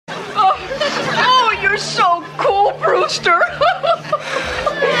so cool, Brewster.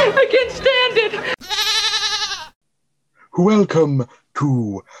 I can't stand it. Welcome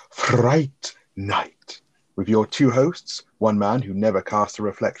to Fright Night with your two hosts, one man who never casts a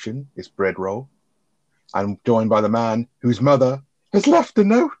reflection, is Bread Roll. I'm joined by the man whose mother has left a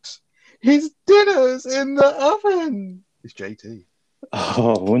note. His dinner's in the oven. It's JT.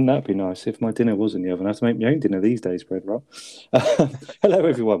 Oh, wouldn't that be nice if my dinner was in the oven? I have to make my own dinner these days, Bread Roll. Hello,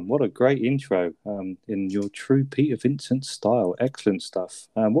 everyone. What a great intro in your true Peter Vincent style. Excellent stuff.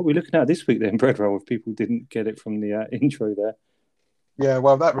 What are we looking at this week then, Bread Roll, if people didn't get it from the intro there? Yeah,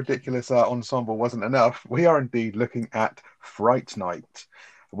 well, that ridiculous ensemble wasn't enough. We are indeed looking at Fright Night,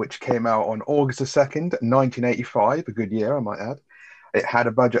 which came out on August the 2nd, 1985, a good year, I might add. It had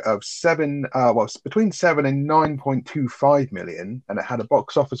a budget of between 7 and 9.25 million, and it had a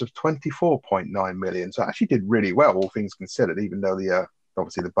box office of 24.9 million. So it actually did really well, all things considered, even though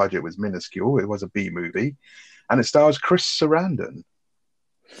obviously the budget was minuscule. It was a B movie, and it stars Chris Sarandon.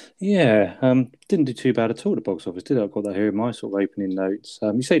 Yeah, didn't do too bad at all, the box office, did it? I've got that here in my sort of opening notes.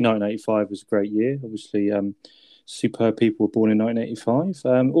 You say 1985 was a great year. Obviously, superb people were born in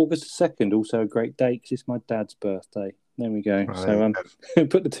 1985. August the 2nd, also a great date because it's my dad's birthday. There we go. Right. So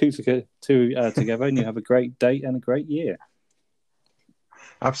put the two together and you have a great date and a great year.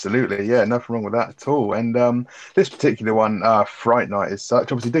 Absolutely, yeah, nothing wrong with that at all. And this particular one, Fright Night as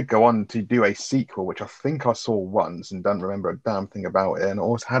such, obviously did go on to do a sequel, which I think I saw once and don't remember a damn thing about it. And it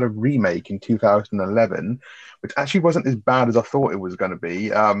also had a remake in 2011, which actually wasn't as bad as I thought it was going to be.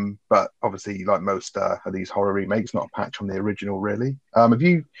 But obviously, like most of these horror remakes, not a patch on the original, really. Have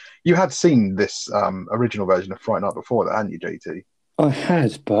you had seen this original version of Fright Night before that, hadn't you, JT? I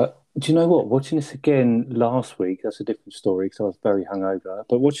had, but do you know what? Watching this again last week, that's a different story because I was very hungover.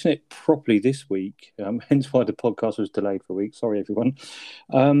 But watching it properly this week, hence why the podcast was delayed for a week. Sorry, everyone.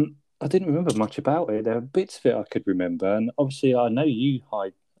 I didn't remember much about it. There are bits of it I could remember. And obviously, I know you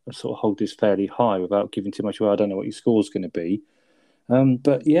sort of hold this fairly high without giving too much away. I don't know what your score's going to be.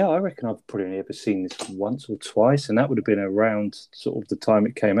 But yeah, I reckon I've probably only ever seen this once or twice. And that would have been around sort of the time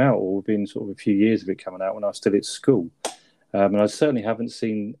it came out or within sort of a few years of it coming out when I was still at school. And I certainly haven't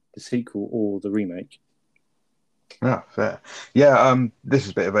seen the sequel or the remake. Ah, fair. Yeah, this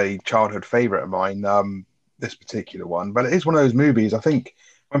is a bit of a childhood favourite of mine, this particular one. But it is one of those movies, I think,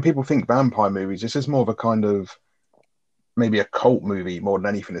 when people think vampire movies, this is more of a kind of maybe a cult movie more than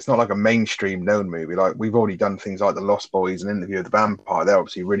anything. It's not like a mainstream known movie. Like, we've already done things like The Lost Boys and Interview with the Vampire. They're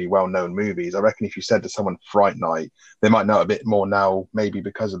obviously really well-known movies. I reckon if you said to someone Fright Night, they might know a bit more now, maybe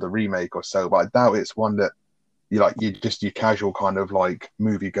because of the remake or so. But I doubt it's one that your casual kind of like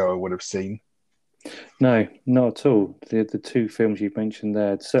moviegoer would have seen. No, not at all. The two films you've mentioned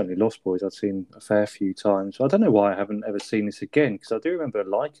there, certainly Lost Boys, I've seen a fair few times. I don't know why I haven't ever seen this again, because I do remember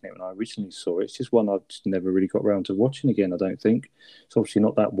liking it when I originally saw it. It's just one I've just never really got around to watching again, I don't think. It's obviously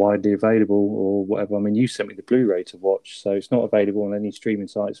not that widely available or whatever. I mean, you sent me the Blu-ray to watch, so it's not available on any streaming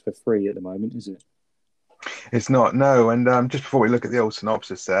sites for free at the moment, is it? It's not, no. And just before we look at the old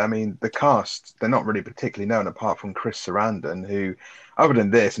synopsis there, I mean, the cast, they're not really particularly known apart from Chris Sarandon, who, other than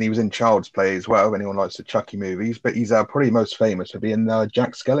this, and he was in Child's Play as well, if anyone likes the Chucky movies, but he's probably most famous for being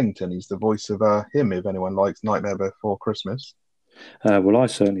Jack Skellington. He's the voice of him, if anyone likes Nightmare Before Christmas. Well, I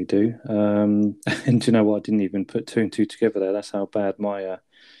certainly do. And do you know what? I didn't even put two and two together there. That's how bad my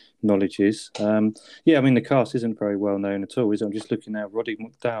knowledge is. Yeah, I mean, the cast isn't very well known at all, is it? I'm just looking now. Roddy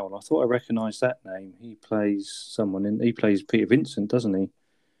McDowall. I thought I recognised that name. He plays he plays Peter Vincent, doesn't he?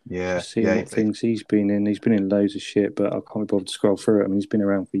 Yeah. Just seeing what things he's been in. He's been in loads of shit, but I can't be bothered to scroll through it. I mean, he's been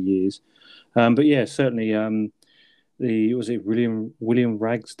around for years. But yeah, certainly was it William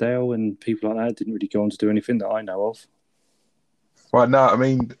Ragsdale and people like that didn't really go on to do anything that I know of. Well, no, I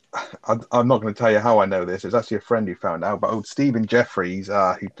mean, I'm not going to tell you how I know this. It's actually a friend who found out. But old Stephen Jeffries,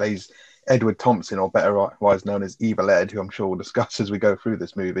 who plays Edward Thompson, or better otherwise known as Evil Ed, who I'm sure we'll discuss as we go through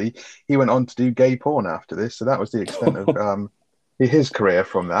this movie, he went on to do gay porn after this. So that was the extent of his career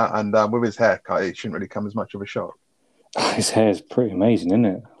from that. And with his haircut, it shouldn't really come as much of a shock. His hair's pretty amazing, isn't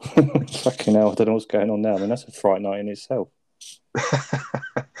it? Fucking hell, I don't know what's going on now. I mean, that's a Fright Night in itself.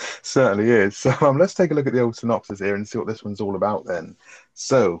 Certainly is. So let's take a look at the old synopsis here and see what this one's all about then.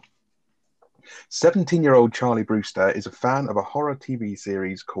 So, 17-year-old Charlie Brewster is a fan of a horror TV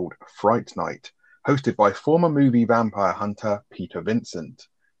series called Fright Night, hosted by former movie vampire hunter Peter Vincent.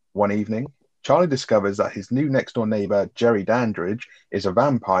 One evening, Charlie discovers that his new next-door neighbor, Jerry Dandridge, is a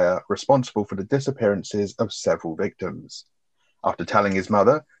vampire responsible for the disappearances of several victims. After telling his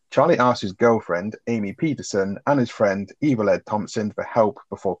mother, Charlie asks his girlfriend, Amy Peterson, and his friend, Evil Ed Thompson, for help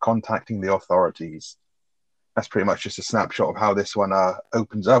before contacting the authorities. that's pretty much just a snapshot of how this one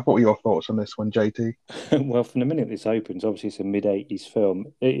opens up. What were your thoughts on this one, JT? Well, from the minute this opens, obviously it's a mid-80s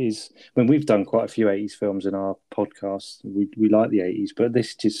film. It is, when we've done quite a few 80s films in our podcast. We like the 80s, but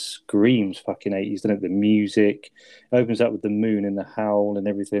this just screams fucking 80s, doesn't it? The music opens up with the moon and the howl and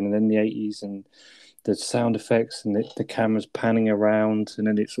everything, and then the 80s and the sound effects and the camera's panning around, and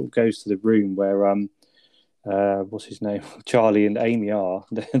then it sort of goes to the room where what's his name? Charlie and Amy are.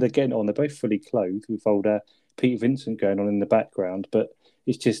 They're getting on. They're both fully clothed with old Peter Vincent going on in the background, but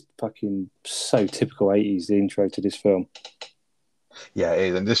it's just fucking so typical 80s, the intro to this film. Yeah, it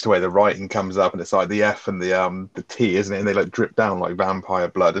is. And just the way the writing comes up, and it's like the F and the T, isn't it? And they like drip down like vampire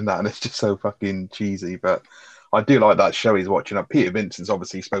blood and that, and it's just so fucking cheesy. But I do like that show he's watching. Peter Vincent's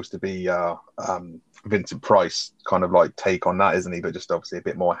obviously supposed to be Vincent Price kind of like take on that, isn't he? But just obviously a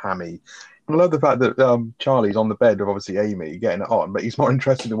bit more hammy. And I love the fact that Charlie's on the bed with obviously Amy getting it on, but he's more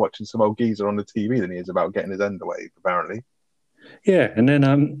interested in watching some old geezer on the TV than he is about getting his end away, apparently. Yeah, and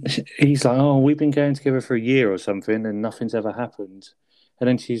then he's like, "Oh, we've been going together for a year or something, and nothing's ever happened." And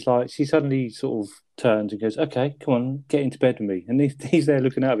then she's like, she suddenly sort of turns and goes, "Okay, come on, get into bed with me." And he's there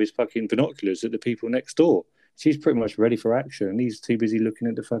looking out of his fucking binoculars at the people next door. She's pretty much ready for action, and he's too busy looking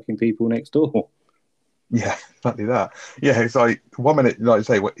at the fucking people next door. Yeah, exactly that. Yeah, it's like 1 minute, like I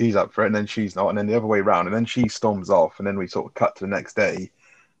say, he's up for it, and then she's not, and then the other way around, and then she storms off, and then we sort of cut to the next day,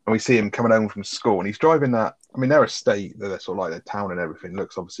 and we see him coming home from school, and he's driving that. I mean, their estate, they're sort of like their town and everything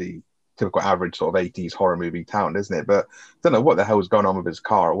looks obviously typical average sort of 80s horror movie town, isn't it? But I don't know what the hell's going on with his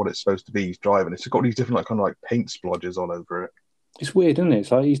car or what it's supposed to be he's driving. It's got these different like kind of like paint splodges all over it. It's weird, isn't it?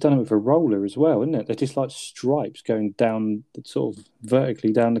 It's like he's done it with a roller as well, isn't it? They're just like stripes going down, sort of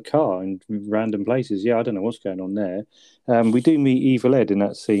vertically down the car in random places. Yeah, I don't know what's going on there. We do meet Evil Ed in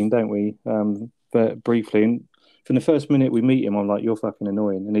that scene, don't we? But briefly, and from the first minute we meet him, I'm like, "You're fucking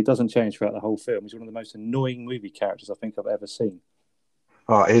annoying," and he doesn't change throughout the whole film. He's one of the most annoying movie characters I think I've ever seen.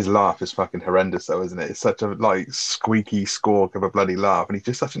 Oh, his laugh is fucking horrendous, though, isn't it? It's such a like squeaky squawk of a bloody laugh, and he's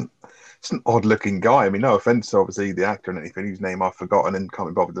just it's an odd-looking guy. I mean, no offense to obviously the actor and anything, whose name I've forgotten and can't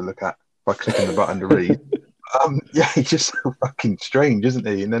be bothered to look at by clicking the button to read. Yeah, he's just so fucking strange, isn't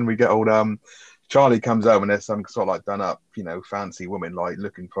he? And then we get old Charlie comes home and there's some sort of like done up, fancy woman like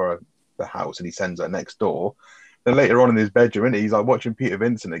looking for the house, and he sends her next door. Then later on in his bedroom, he's like watching Peter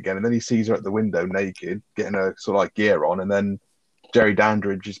Vincent again, and then he sees her at the window naked, getting her sort of like gear on, and then Jerry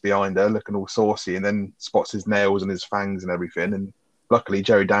Dandridge is behind her, looking all saucy, and then spots his nails and his fangs and everything. And luckily,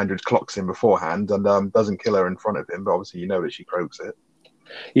 Jerry Dandridge clocks him beforehand and doesn't kill her in front of him. But obviously, you know that she croaks it.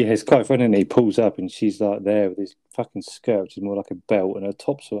 Yeah, it's quite funny. And he pulls up and she's like there with this fucking skirt, which is more like a belt, and her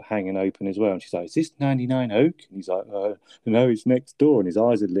top's sort of hanging open as well. And she's like, "Is this 99 Oak?" And he's like, "No, it's next door." And his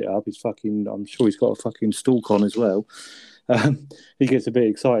eyes are lit up. I'm sure he's got a fucking stalk on as well. He gets a bit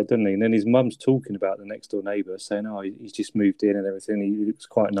excited, doesn't he? And then his mum's talking about the next door neighbour, saying, "Oh, he's just moved in and everything. He looks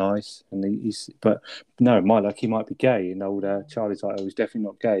quite nice." And but no, my luck, he might be gay. And old Charlie's like, "Oh, he's definitely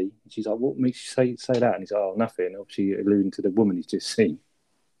not gay." And she's like, "What makes you say that?" And he's like, "Oh, nothing." Obviously, alluding to the woman he's just seen.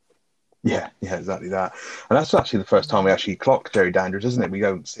 Yeah, exactly that. And that's actually the first time we actually clock Jerry Dandridge, isn't it? We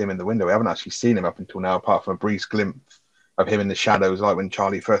don't see him in the window. We haven't actually seen him up until now, apart from a brief glimpse of him in the shadows, like when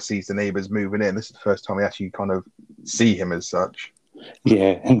Charlie first sees the neighbours moving in. This is the first time we actually kind of see him as such.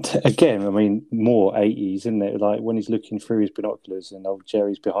 Yeah, and again, I mean, more 80s, isn't it? Like when he's looking through his binoculars and old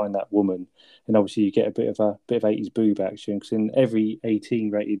Jerry's behind that woman, and obviously you get a bit of 80s boob action, because in every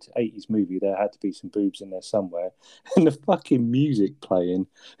 18-rated 80s movie there had to be some boobs in there somewhere, and the fucking music playing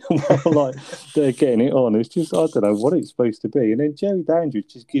while like they're getting it on, it's just, I don't know what it's supposed to be. And then Jerry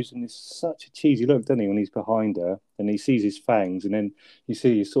Dandridge just gives him this such a cheesy look, doesn't he, when he's behind her and he sees his fangs, and then you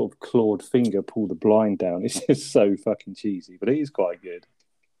see his sort of clawed finger pull the blind down. It's just so fucking cheesy, but it is quite good.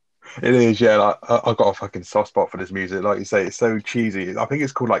 It is, yeah. Like, I've got a fucking soft spot for this music. Like you say, it's so cheesy. I think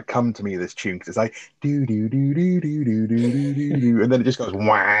it's called like "Come to Me," this tune, because it's like do do do do do do do do do, and then it just goes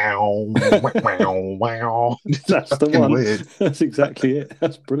wow wow wow. That's the one. Weird. That's exactly it.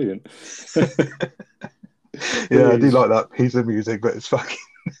 That's brilliant. Yeah, I do like that piece of music, but it's fucking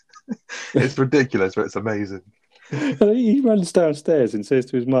it's ridiculous, but it's amazing. He runs downstairs and says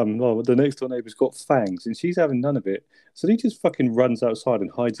to his mum, "Oh, the next door neighbour's got fangs," and she's having none of it. So he just fucking runs outside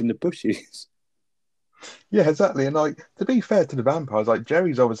and hides in the bushes. Yeah, exactly. And like, to be fair to the vampires, like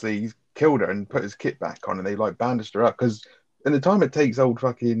Jerry's obviously he's killed her and put his kit back on, and they like bandaged her up, because in the time it takes old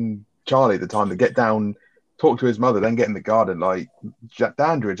fucking Charlie the time to get down, talk to his mother, then get in the garden, like Jack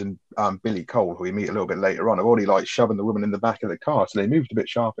Dandridge and Billy Cole, who we meet a little bit later on, have already like shoving the woman in the back of the car, so they moved a bit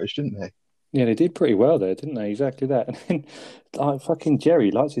sharpish, didn't they? Yeah, they did pretty well there, didn't they? Exactly that. And then, like, fucking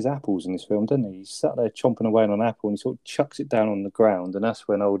Jerry likes his apples in this film, doesn't he? He's sat there chomping away on an apple and he sort of chucks it down on the ground. And that's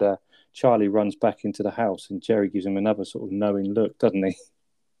when old Charlie runs back into the house, and Jerry gives him another sort of knowing look, doesn't he?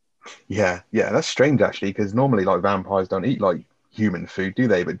 Yeah, yeah, that's strange actually, because normally like vampires don't eat like human food, do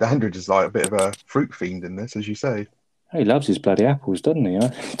they? But Dandridge is like a bit of a fruit fiend in this, as you say. He loves his bloody apples, doesn't he?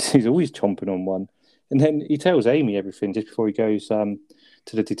 He's always chomping on one. And then he tells Amy everything just before he goes to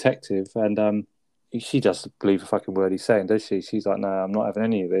the detective, and she doesn't believe a fucking word he's saying, does she? She's like, "No, I'm not having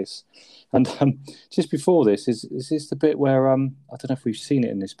any of this." And just before this is this the bit where I don't know if we've seen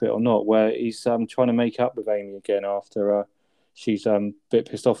it in this bit or not, where he's trying to make up with Amy again after she's a bit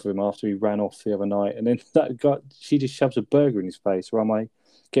pissed off with him after he ran off the other night, and then that guy, she just shoves a burger in his face. Or am I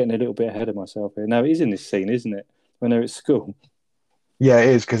getting a little bit ahead of myself here? No, it is in this scene, isn't it? When they're at school. Yeah, it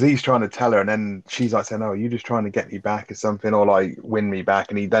is because he's trying to tell her, and then she's like saying, "Oh, you're just trying to get me back or something, or like win me back."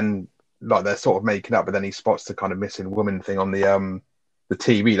 And he then like they're sort of making up, but then he spots the kind of missing woman thing on the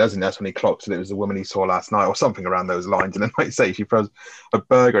TV, doesn't he? That's when he clocks that it was the woman he saw last night, or something around those lines. And then, like you say, she throws a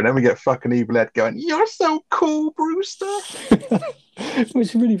burger, and then we get fucking Evil Ed going, "You're so cool, Brewster." Which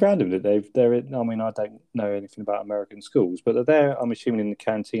is really random that they're. I mean, I don't know anything about American schools, but they're there. I'm assuming in the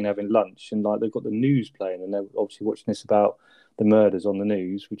canteen having lunch, and like they've got the news playing, and they're obviously watching this about the murders on the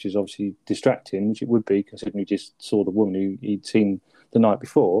news, which is obviously distracting, which it would be considering he just saw the woman who he'd seen the night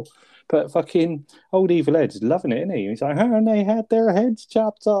before. But fucking old Evil Ed's loving it, isn't he? He's like, "Oh, and they had their heads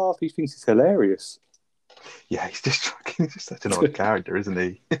chopped off." He thinks it's hilarious. Yeah, he's just such an odd character, isn't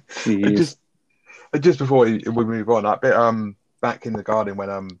he? He And is. just before we move on, that bit back in the garden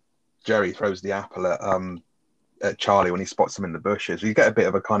when Jerry throws the apple at Charlie when he spots him in the bushes, we get a bit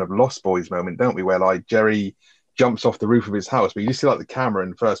of a kind of Lost Boys moment, don't we? Where like Jerry jumps off the roof of his house, but you just see like the camera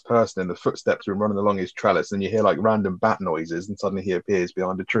in first person and the footsteps are running along his trellis, and you hear like random bat noises, and suddenly he appears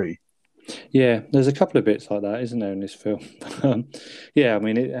behind a tree. Yeah, there's a couple of bits like that, isn't there, in this film? Yeah, I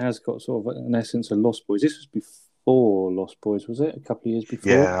mean, it has got sort of an essence of Lost Boys. This was before Lost Boys, was it? A couple of years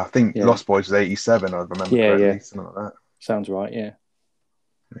before? Yeah, I think Yeah, Lost Boys was 87, I remember yeah, correctly, yeah. something like that. Sounds right, yeah.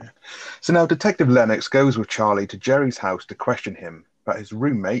 Yeah. So now Detective Lennox goes with Charlie to Jerry's house to question him, but his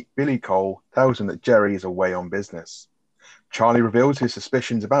roommate, Billy Cole, tells him that Jerry is away on business. Charlie reveals his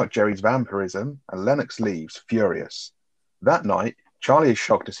suspicions about Jerry's vampirism, and Lennox leaves, furious. That night, Charlie is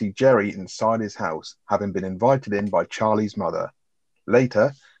shocked to see Jerry inside his house, having been invited in by Charlie's mother.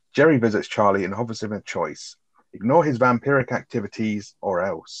 Later, Jerry visits Charlie and offers him a choice: ignore his vampiric activities or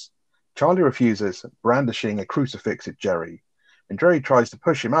else. Charlie refuses, brandishing a crucifix at Jerry. When Jerry tries to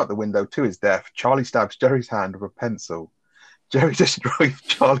push him out the window to his death, Charlie stabs Jerry's hand with a pencil. Jerry destroys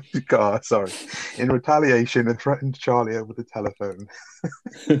Charlie's car, in retaliation and threatens Charlie over the telephone.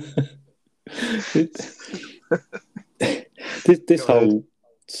 This whole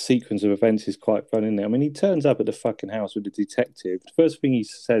sequence of events is quite fun, isn't it? I mean, he turns up at the fucking house with the detective. The first thing he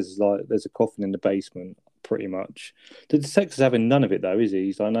says is like, "There's a coffin in the basement." Pretty much, the detective's having none of it though, is he?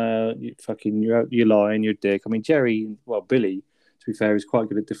 He's like, "No, you're lying, you're a dick." I mean, Jerry, well, Billy, to be fair, is quite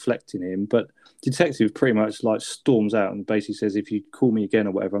good at deflecting him, but detective pretty much like storms out and basically says, "If you call me again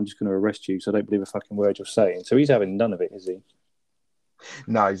or whatever, I'm just going to arrest you. So I don't believe a fucking word you're saying." So he's having none of it, is he?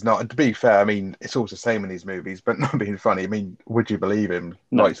 No, he's not. And to be fair, I mean, it's always the same in these movies, but not being funny. I mean, would you believe him?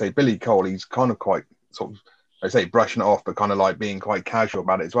 No. Like, say, Billy Cole, he's kind of quite sort of, I say, brushing it off, but kind of like being quite casual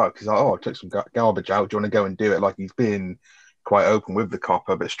about it as well. Because, like, oh, I took some garbage out. Do you want to go and do it? Like, he's being quite open with the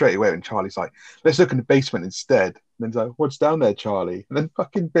copper, but straight away when Charlie's like, "Let's look in the basement instead." And then he's like, "What's down there, Charlie?" And then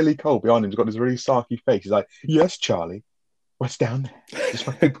fucking Billy Cole behind him's got this really sarky face. He's like, "Yes, Charlie. What's down there?" Just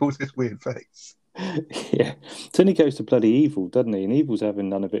fucking pulls this weird face. Yeah. Then he goes to bloody Evil, doesn't he? And Evil's having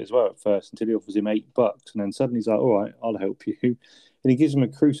none of it as well at first until he offers him $8. And then suddenly he's like, "All right, I'll help you." And he gives him a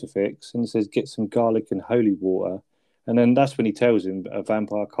crucifix and he says, "Get some garlic and holy water." And then that's when he tells him a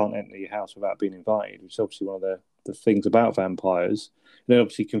vampire can't enter your house without being invited, which is obviously one of the things about vampires. And then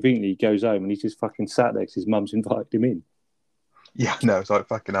obviously conveniently he goes home and he's just fucking sat there because his mum's invited him in. Yeah, no, it's like,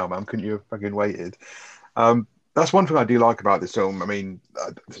 fucking hell, man. Couldn't you have fucking waited? That's one thing I do like about this film. I mean,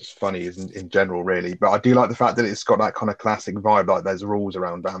 it's funny in general, really, but I do like the fact that it's got that kind of classic vibe. Like, there's rules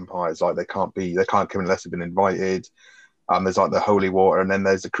around vampires, like they can't come unless they've been invited. There's like the holy water, and then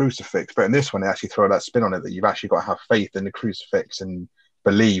there's the crucifix. But in this one, they actually throw that spin on it that you've actually got to have faith in the crucifix and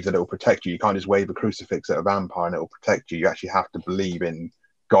believe that it will protect you. You can't just wave a crucifix at a vampire and it will protect you. You actually have to believe in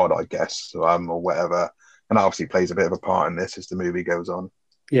God, I guess, or whatever. And that obviously plays a bit of a part in this as the movie goes on.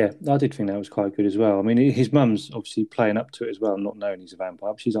 Yeah, I did think that was quite good as well. I mean, his mum's obviously playing up to it as well, not knowing he's a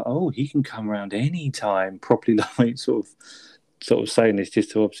vampire. But she's like, "Oh, he can come around any time," properly like sort of saying this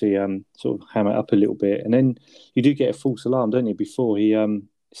just to obviously sort of ham it up a little bit. And then you do get a false alarm, don't you? Before he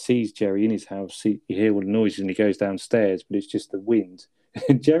sees Jerry in his house, you hear all the noises and he goes downstairs, but it's just the wind.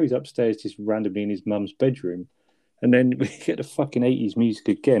 And Jerry's upstairs just randomly in his mum's bedroom. And then we get the fucking 80s music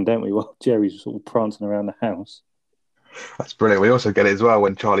again, don't we? While Jerry's sort of prancing around the house. That's brilliant. We also get it as well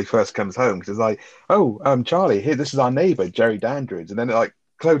when Charlie first comes home because it's like, oh, Charlie, here, this is our neighbour, Jerry Dandridge. And then it like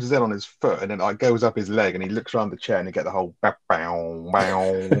closes in on his foot and then like goes up his leg and he looks around the chair and you get the whole bow, bow,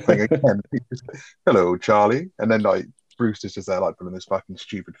 bow thing again. Hello, Charlie. And then like Brewster's just there like putting this fucking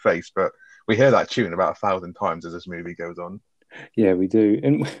stupid face. But we hear that tune about 1,000 times as this movie goes on. Yeah, we do.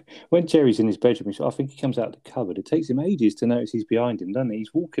 And when Jerry's in his bedroom, I think he comes out of the cupboard. It takes him ages to notice he's behind him, doesn't it?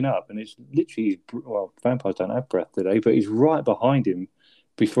 He's walking up, and it's literally, well, vampires don't have breath today, but he's right behind him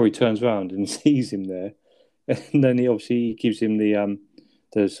before he turns around and sees him there. And then he obviously gives him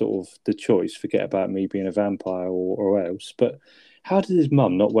the sort of the choice: forget about me being a vampire or else. But how did his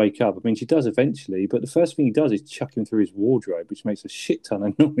mum not wake up? I mean, she does eventually, but the first thing he does is chuck him through his wardrobe, which makes a shit ton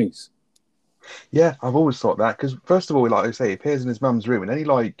of noise. Yeah, I've always thought that because first of all, like I say, he appears in his mum's room and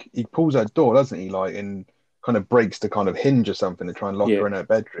then he pulls that door, doesn't he? Like and kind of breaks the kind of hinge or something to try and lock Yeah. her in her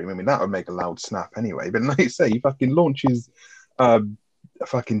bedroom. I mean, that would make a loud snap anyway. But like you say, he fucking launches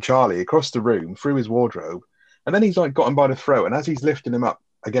fucking Charlie across the room through his wardrobe, and then he's like got him by the throat, and as he's lifting him up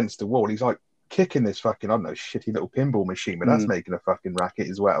against the wall, he's like kicking this fucking I don't know shitty little pinball machine, but that's making a fucking racket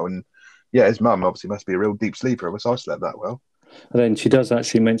as well. And yeah, his mum obviously must be a real deep sleeper. I wish I slept that well. And then she does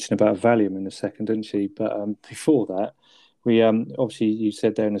actually mention about Valium in a second, doesn't she? But before that, we obviously you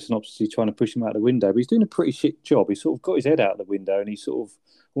said there in the synopsis he's trying to push him out the window, but he's doing a pretty shit job. He's sort of got his head out the window and he's sort of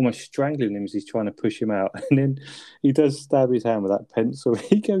almost strangling him as he's trying to push him out. And then he does stab his hand with that pencil.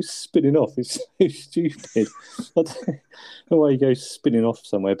 He goes spinning off. It's so stupid. I don't know why he goes spinning off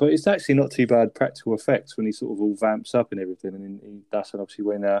somewhere, but it's actually not too bad practical effects when he sort of all vamps up and everything. And that's obviously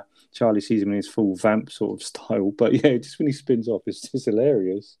when Charlie sees him in his full vamp sort of style. But yeah, just when he spins off, it's just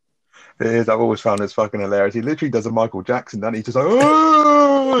hilarious. It is. I've always found this fucking hilarious. He literally does a Michael Jackson, doesn't he? Just like,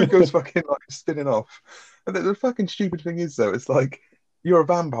 oh, he goes fucking like spinning off. And the fucking stupid thing is, though, it's like you're a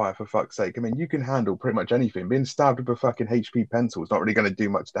vampire for fuck's sake. I mean, you can handle pretty much anything. Being stabbed with a fucking HP pencil is not really going to do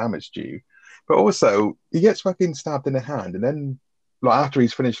much damage to you. But also, he gets fucking stabbed in the hand, and then like after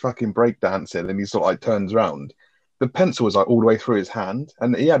he's finished fucking breakdancing, and he sort of like turns around. The pencil was like all the way through his hand,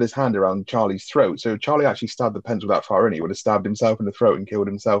 and he had his hand around Charlie's throat. So Charlie actually stabbed the pencil that far in, he would have stabbed himself in the throat and killed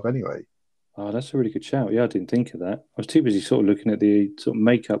himself anyway. Oh, that's a really good shout. Yeah, I didn't think of that. I was too busy sort of looking at the sort of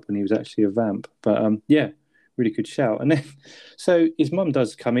makeup when he was actually a vamp. But yeah, really good shout. And then, so his mum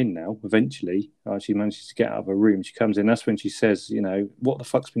does come in now, eventually. She manages to get out of her room. She comes in. That's when she says, you know, what the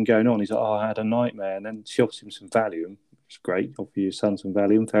fuck's been going on? He's like, oh, I had a nightmare. And then she offers him some Valium. It's great. Offer your son some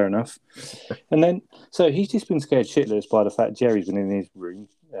Valium. Fair enough. And then, so he's just been scared shitless by the fact Jerry's been in his room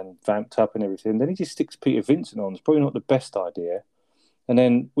and vamped up and everything. Then he just sticks Peter Vincent on. It's probably not the best idea. And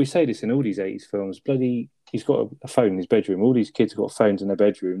then we say this in all these 80s films, he's got a phone in his bedroom. All these kids have got phones in their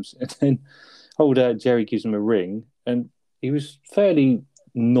bedrooms. And then old Jerry gives him a ring, and he was fairly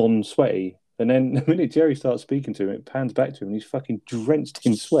non-sweaty. And then the minute Jerry starts speaking to him, it pans back to him, and he's fucking drenched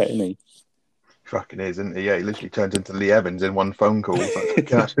in sweat, isn't he? Fucking is, isn't he? Yeah, he literally turns into Lee Evans in one phone call.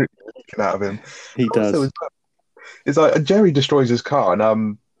 It's like, out of him. He does. It's like Jerry destroys his car,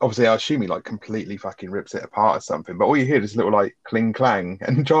 and obviously I assume he like completely fucking rips it apart or something. But all you hear is a little like cling clang,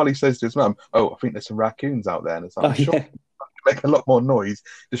 and Charlie says to his mum, "Oh, I think there's some raccoons out there." And it's like, sure, make a lot more noise,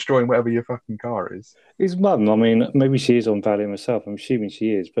 destroying whatever your fucking car is. His mum, I mean, maybe she is on Valium herself. I'm assuming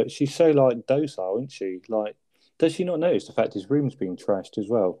she is, but she's so like docile, isn't she? Like, does she not notice the fact his room's been trashed as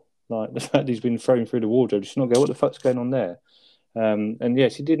well? Like the fact he's been thrown through the wardrobe. Does she not go, what the fuck's going on there? And yeah,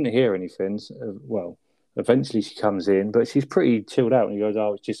 she didn't hear anything. Well, eventually she comes in, but she's pretty chilled out. And he goes,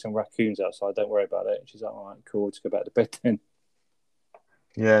 oh, it's just some raccoons outside. Don't worry about it. And she's like, all right, cool. Let's go back to bed then.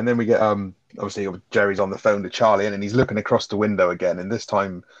 Yeah, and then we get obviously Jerry's on the phone to Charlie, and he's looking across the window again. And this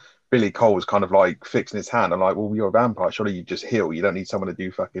time, Billy Cole's kind of like fixing his hand. I'm like, well, you're a vampire. Surely you just heal. You don't need someone to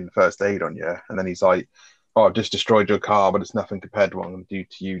do fucking first aid on you. And then he's like, oh, I've just destroyed your car, but it's nothing compared to what I'm going to do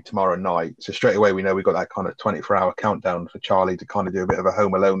to you tomorrow night. So straight away, we know we've got that kind of 24-hour countdown for Charlie to kind of do a bit of a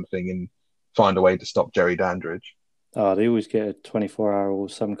Home Alone thing and find a way to stop Jerry Dandridge. Oh, they always get a 24-hour or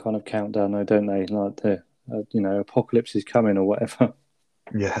some kind of countdown, though, don't they? Like the, apocalypse is coming or whatever.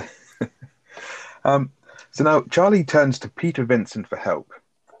 Yeah. So now Charlie turns to Peter Vincent for help,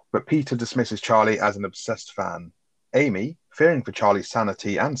 but Peter dismisses Charlie as an obsessed fan. Amy, fearing for Charlie's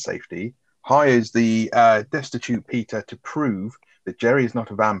sanity and safety, hires the destitute Peter to prove that Jerry is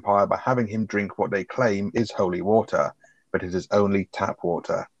not a vampire by having him drink what they claim is holy water, but it is only tap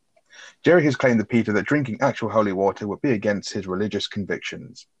water. Jerry has claimed to Peter that drinking actual holy water would be against his religious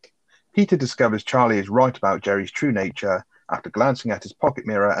convictions. Peter discovers Charlie is right about Jerry's true nature after glancing at his pocket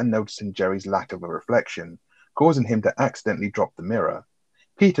mirror and noticing Jerry's lack of a reflection, causing him to accidentally drop the mirror.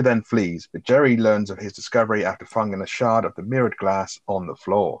 Peter then flees, but Jerry learns of his discovery after finding a shard of the mirrored glass on the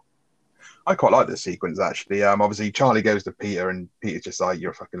floor. I quite like this sequence, actually. Obviously, Charlie goes to Peter, and Peter's just like,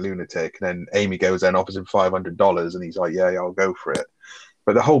 "You're a fucking lunatic." And then Amy goes there and offers him $500, and he's like, "Yeah, I'll go for it."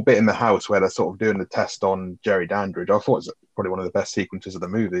 But the whole bit in the house where they're sort of doing the test on Jerry Dandridge, I thought was probably one of the best sequences of the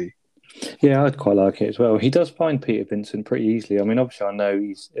movie. Yeah, I'd quite like it as well. He does find Peter Vincent pretty easily. I mean, obviously, I know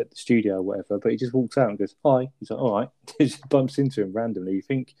he's at the studio or whatever, but he just walks out and goes, "Hi." He's like, "All right." He just bumps into him randomly. You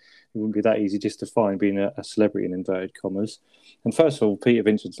think it wouldn't be that easy just to find, being a celebrity in inverted commas. And first of all, Peter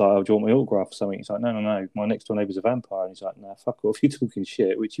Vincent's like, "Oh, do you want my autograph or something?" He's like, "No, no, no. My next door neighbour's a vampire." And he's like, "Nah, fuck off. You're talking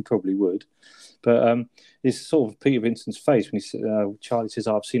shit," which he probably would. But it's sort of Peter Vincent's face when Charlie says,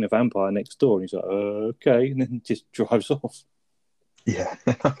 "I've seen a vampire next door." And he's like, "Okay," and then just drives off. Yeah,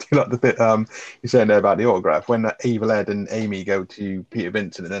 I do like the bit you're saying there about the autograph when Evil Ed and Amy go to Peter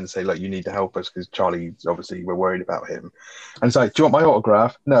Vincent and then say, "Look, you need to help us because Charlie's obviously we're worried about him." And it's like, "Do you want my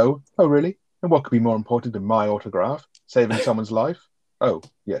autograph?" "No." "Oh, really? And what could be more important than my autograph? Saving someone's life?" "Oh,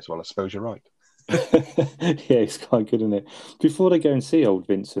 yes. Well, I suppose you're right." Yeah, it's quite good, isn't it? Before they go and see old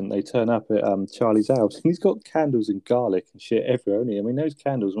Vincent, they turn up at Charlie's house, and he's got candles and garlic and shit everywhere, hasn't he? I mean, those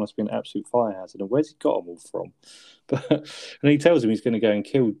candles must be an absolute fire hazard. And where's he got them all from? But and he tells him he's going to go and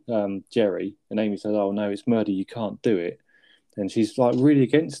kill Jerry, and Amy says, "Oh no, it's murder. You can't do it." And she's like really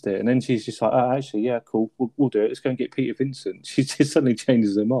against it, and then she's just like, "Oh, actually, yeah, cool, we'll do it. Let's go and get Peter Vincent." She just suddenly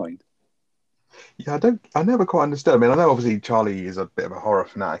changes her mind. Yeah, I never quite understood. I mean, I know obviously Charlie is a bit of a horror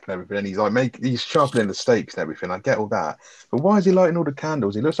fanatic and everything, and he's like he's sharpening the stakes and everything. I get all that, but why is he lighting all the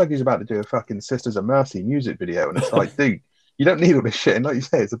candles? He looks like he's about to do a fucking Sisters of Mercy music video, and it's like, dude, you don't need all this shit. And like you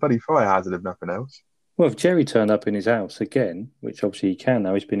say, it's a bloody fire hazard if nothing else. Well, if Jerry turned up in his house again, which obviously he can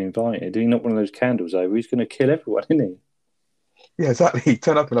now, he's been invited. He knocked one of those candles over, he's going to kill everyone, isn't Yeah, exactly. He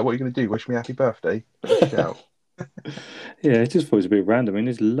turn up and like, "What are you going to do? Wish me happy birthday?" But a he? shout. Yeah, it just thought it was a bit random. I mean,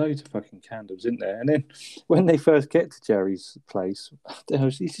 there's loads of fucking candles in there. And then when they first get to Jerry's place,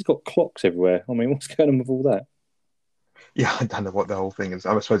 he's just got clocks everywhere. I mean, what's going on with all that? Yeah, I don't know what the whole thing is.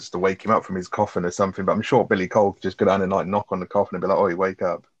 I was supposed to wake him up from his coffin or something, but I'm sure Billy Cole could just go down and like knock on the coffin and be like, "Oh, you wake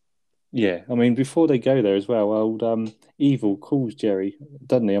up." Yeah, I mean, before they go there as well, old Evil calls Jerry,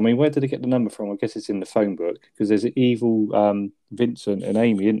 doesn't he? I mean, where did they get the number from? I guess it's in the phone book because there's an Evil Vincent and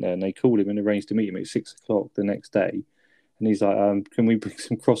Amy, isn't there? And they call him and arrange to meet him at 6 o'clock the next day. And he's like, "Can we bring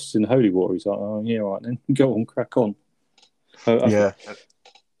some crosses in holy water?" He's like, "Oh, yeah, all right, then go on, crack on." Yeah.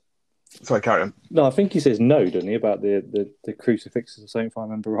 Sorry, carry on. No, I think he says no, doesn't he, about the crucifixes or something, if I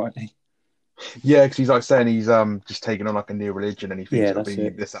remember rightly. Yeah, because he's like saying he's just taking on like a new religion and he thinks Yeah, it'll that's be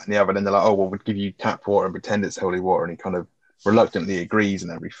it. this, that, and the other. And then they're like, "Oh, well, we'll give you tap water and pretend it's holy water." And he kind of reluctantly agrees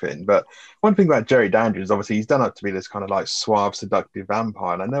and everything. But one thing about Jerry Dandridge is obviously he's done up to be this kind of like suave, seductive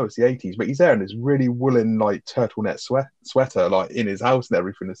vampire. And I know it's the 80s, but he's there in this really woolen, like turtleneck sweater, like in his house and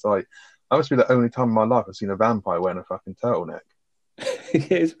everything. It's like, that must be the only time in my life I've seen a vampire wearing a fucking turtleneck.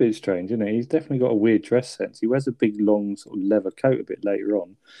 Yeah, it's a bit strange, isn't it? He's definitely got a weird dress sense. He wears a big, long sort of leather coat a bit later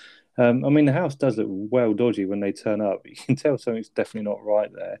on. I mean, the house does look well dodgy when they turn up. You can tell something's definitely not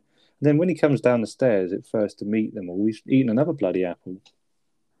right there. And then when he comes down the stairs at first to meet them all, he's eating another bloody apple.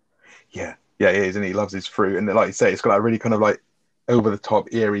 Yeah, yeah, he is, and he loves his fruit. And like you say, it's got that really kind of like over the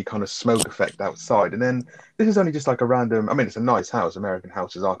top, eerie kind of smoke effect outside. And then this is only just like a random, I mean, it's a nice house. American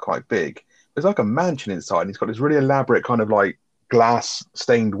houses are quite big. There's like a mansion inside, and he's got this really elaborate kind of like glass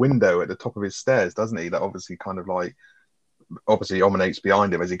stained window at the top of his stairs, doesn't he? That obviously kind of like obviously emanates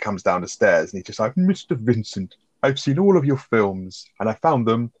behind him as he comes down the stairs. And he's just like, "Mr. Vincent, I've seen all of your films, and I found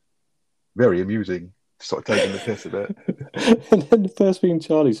them very amusing." Sort of taking the piss a bit. And then the first thing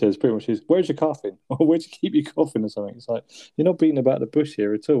Charlie says pretty much is, "Where's your coffin?" Or "Where'd you keep your coffin?" or something. It's like, you're not beating about the bush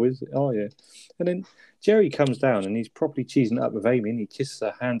here at all, is it? Are you? And then Jerry comes down and he's properly cheesing it up with Amy and he kisses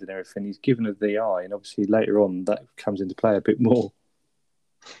her hand and everything. He's given her the eye, and obviously later on that comes into play a bit more.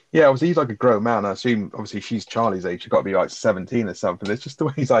 Yeah, obviously he's like a grown man. I assume obviously she's Charlie's age. She's got to be like 17 or something. It's just the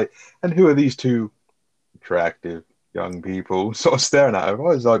way he's like, "And who are these two attractive young people?" Sort of staring at her. If I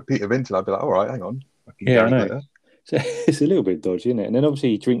was like Peter Vincent, I'd be like, "All right, hang on. Fucking Yeah, I Gary know. Glitter." So it's a little bit dodgy, isn't it? And then obviously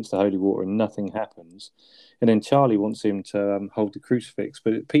he drinks the holy water and nothing happens. And then Charlie wants him to hold the crucifix,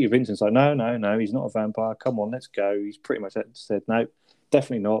 but Peter Vincent's like, "No, no, no, he's not a vampire. Come on, let's go." He's pretty much said, "No,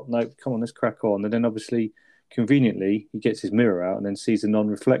 definitely not. No, come on, let's crack on." And then obviously, conveniently, he gets his mirror out and then sees a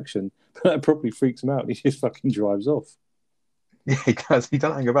non-reflection. That probably freaks him out. He just fucking drives off. Yeah, he does. He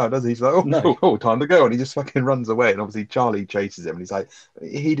doesn't hang about, does he? He's like, "Oh, No. oh, oh, time to go." And he just fucking runs away. And obviously Charlie chases him and he's like,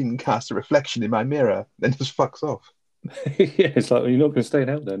 "He didn't cast a reflection in my mirror." Then just fucks off. Yeah, it's like, "Well, you're not going to stay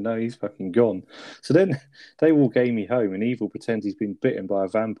out there." No, he's fucking gone. So then they walk Amy home, and Evil pretends he's been bitten by a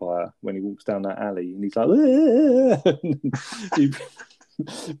vampire when he walks down that alley, and he's like, "Ah!" he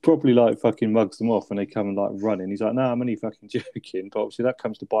Probably like fucking mugs them off when they come and like running. He's like, no, I'm only fucking joking. But obviously that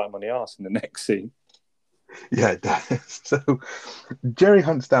comes to bite him on the arse in the next scene. Yeah, it does. So Jerry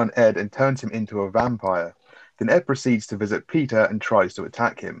hunts down Ed and turns him into a vampire. Then Ed proceeds to visit Peter and tries to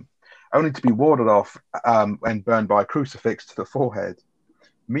attack him, only to be warded off and burned by a crucifix to the forehead.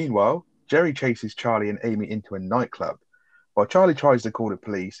 Meanwhile, Jerry chases Charlie and Amy into a nightclub. While Charlie tries to call the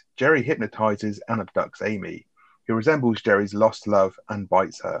police, Jerry hypnotizes and abducts Amy, who resembles Jerry's lost love and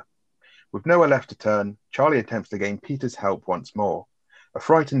bites her. With nowhere left to turn, Charlie attempts to gain Peter's help once more. A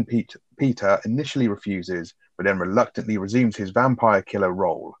frightened Peter initially refuses, but then reluctantly resumes his vampire killer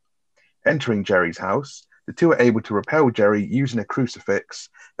role. Entering Jerry's house, the two are able to repel Jerry using a crucifix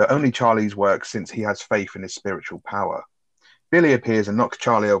that only Charlie's works since he has faith in his spiritual power. Billy appears and knocks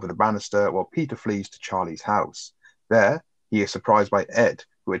Charlie over the banister while Peter flees to Charlie's house. There, he is surprised by Ed,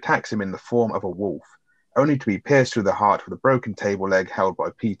 who attacks him in the form of a wolf, only to be pierced through the heart with a broken table leg held by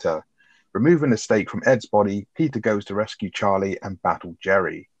Peter. Removing the stake from Ed's body, Peter goes to rescue Charlie and battle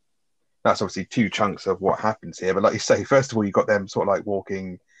Jerry. That's obviously two chunks of what happens here. But like you say, first of all, you got them sort of like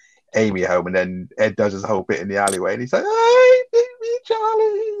walking Amy home, and then Ed does his whole bit in the alleyway, and he's like, "Hey, beat me,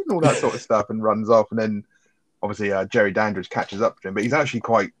 Charlie," and all that sort of stuff, and runs off. And then obviously Jerry Dandridge catches up to him, but he's actually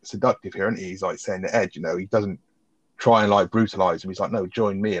quite seductive here, isn't he? He's like saying to Ed, he doesn't try and like brutalize him. He's like, "No,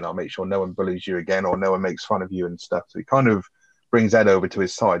 join me, and I'll make sure no one bullies you again, or no one makes fun of you and stuff." So he kind of brings Ed over to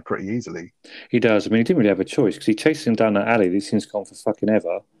his side pretty easily. He does. I mean, he didn't really have a choice because he chases him down that alley. These things gone for fucking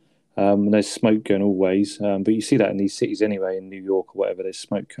ever. And there's smoke going all ways. But you see that in these cities anyway, in New York or whatever, there's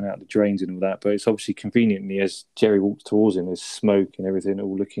smoke coming out the drains and all that. But it's obviously conveniently, as Jerry walks towards him, there's smoke and everything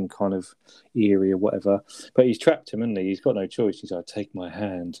all looking kind of eerie or whatever. But he's trapped him, hasn't he? He's got no choice. He's like, take my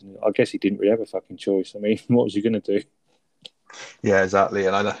hand. And I guess he didn't really have a fucking choice. I mean, what was he going to do? Yeah, exactly.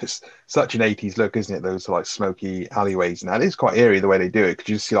 And I know it's such an 80s look, isn't it? Those like smoky alleyways. And that is quite eerie the way they do it, because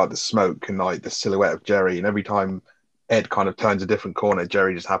you just see like the smoke and like the silhouette of Jerry. And every time Ed kind of turns a different corner,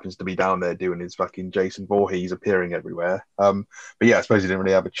 Jerry just happens to be down there doing his fucking Jason Voorhees appearing everywhere. But yeah, I suppose he didn't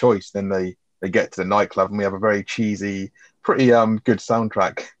really have a choice. Then they get to the nightclub and we have a very cheesy, pretty good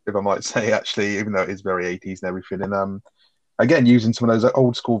soundtrack, if I might say, actually, even though it is very 80s and everything. And again, using some of those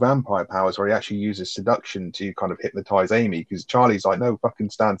old school vampire powers where he actually uses seduction to kind of hypnotize Amy, because Charlie's like, no, fucking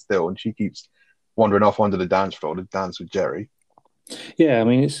stand still. And she keeps wandering off onto the dance floor to dance with Jerry. Yeah, I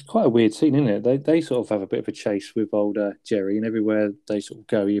mean, it's quite a weird scene, isn't it? They sort of have a bit of a chase with old Jerry, and everywhere they sort of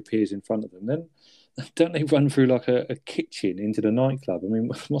go, he appears in front of them. Then don't they run through like a kitchen into the nightclub? I mean,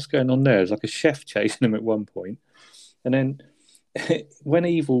 what's going on there? There's like a chef chasing them at one point. And then when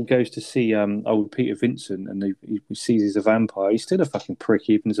Evil goes to see old Peter Vincent and he sees he's a vampire, he's still a fucking prick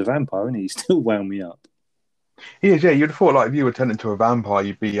even as a vampire, isn't he? He's still wound me up. He is, yeah. You'd have thought like if you were turning into a vampire,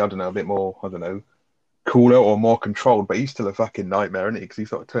 you'd be, I don't know, a bit more, I don't know, cooler or more controlled, but he's still a fucking nightmare, isn't he? Because he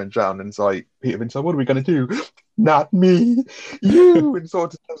sort of turns around and it's like, Peter Vincent, what are we going to do? Not me, you! And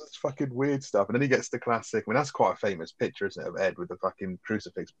sort of does this fucking weird stuff. And then he gets the classic, I mean, that's quite a famous picture, isn't it, of Ed with the fucking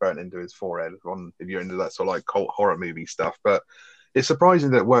crucifix burnt into his forehead, if you're into that sort of like cult horror movie stuff. But it's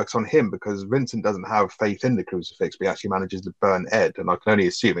surprising that it works on him, because Vincent doesn't have faith in the crucifix, but he actually manages to burn Ed. And I can only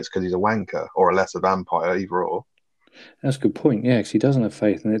assume it's because he's a wanker or a lesser vampire, either or. That's a good point, yeah, because he doesn't have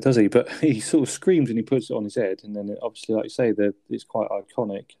faith in it, does he? But he sort of screams and he puts it on his head, and then obviously, like you say, it's quite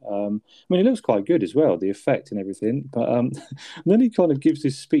iconic. I mean, it looks quite good as well, the effect and everything. But and then he kind of gives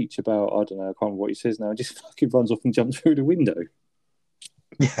this speech about, I don't know, I can't remember what he says now, and just fucking runs off and jumps through the window.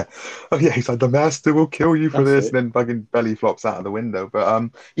 Yeah. Oh, yeah, he's like, the master will kill you for this, and then fucking belly flops out of the window. But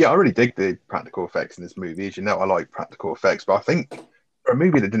yeah, I really dig the practical effects in this movie. As you know, I like practical effects, but I think for a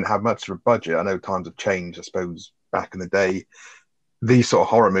movie that didn't have much of a budget, I know times have changed, I suppose. Back in the day, these sort of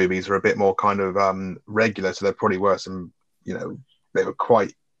horror movies are a bit more kind of regular, so there probably were some, they were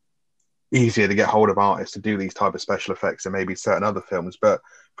quite easier to get hold of artists to do these type of special effects than maybe certain other films. But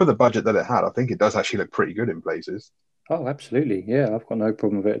for the budget that it had, I think it does actually look pretty good in places. Oh, absolutely. Yeah, I've got no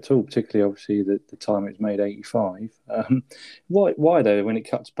problem with it at all, particularly obviously the time it was made, 85. Why though, when it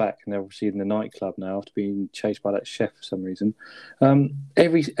cuts back and they're obviously in the nightclub now after being chased by that chef for some reason,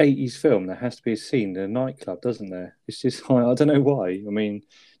 every 80s film, there has to be a scene in a nightclub, doesn't there? It's just, I don't know why. I mean,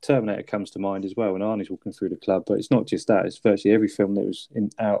 Terminator comes to mind as well when Arnie's walking through the club, but it's not just that. It's virtually every film that was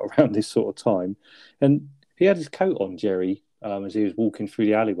out around this sort of time. And he had his coat on, Jerry, as he was walking through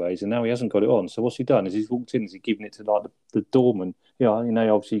the alleyways, and now he hasn't got it on. So what's he done? As he's walked in, has he given it to like the doorman?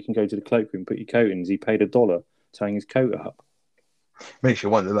 Obviously you can go to the cloakroom, put your coat in. Has he paid $1 to hang his coat up? Makes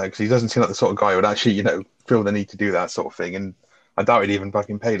you wonder, though, because he doesn't seem like the sort of guy who would actually, feel the need to do that sort of thing. And I doubt he'd even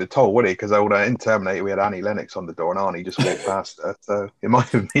fucking pay the toll, would he? Because in Terminator, we had Annie Lennox on the door, and Arnie just walked past her. So it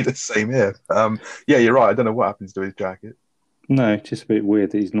might even be the same here. Yeah, you're right. I don't know what happens to his jacket. No, just a bit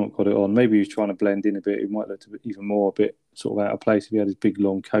weird that he's not got it on. Maybe he's trying to blend in a bit. He might look even more a bit sort of out of place if he had his big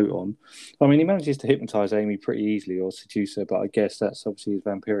long coat on. I mean, he manages to hypnotise Amy pretty easily or seduce her, but I guess that's obviously his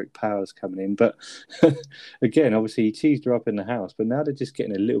vampiric powers coming in. But again, obviously he teased her up in the house, but now they're just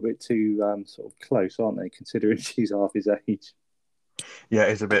getting a little bit too sort of close, aren't they? Considering she's half his age. Yeah,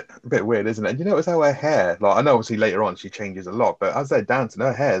 it's a bit weird, isn't it? And you notice how her hair, like I know obviously later on she changes a lot, but as they're dancing,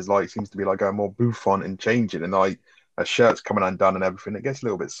 her hair's like seems to be like going more bouffant and changing, and like her shirt's coming undone and everything. It gets a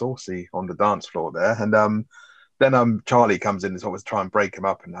little bit saucy on the dance floor there, and then Charlie comes in and sort of try and break him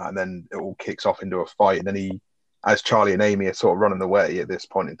up and that, and then it all kicks off into a fight, and then as Charlie and Amy are sort of running away at this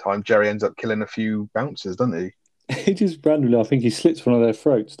point in time, Jerry ends up killing a few bouncers, doesn't he? He just randomly, I think he slits one of their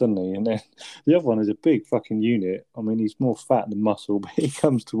throats, doesn't he? And then the other one is a big fucking unit. I mean, he's more fat than muscle, but he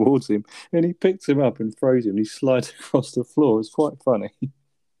comes towards him and he picks him up and throws him. He slides across the floor. It's quite funny.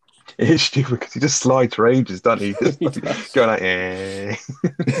 It is stupid because he just slides for ages, doesn't he? Just He does. going like, eh.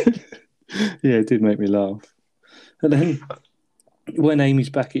 Yeah, it did make me laugh. And then when Amy's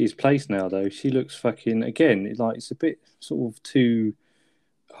back at his place now, though, she looks fucking, again, like it's a bit sort of too,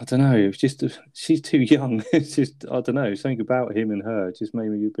 I don't know, it's just, she's too young. It's just, I don't know, something about him and her just made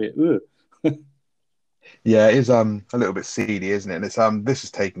me a bit, ugh. Yeah, it is a little bit seedy, isn't it? And it's this is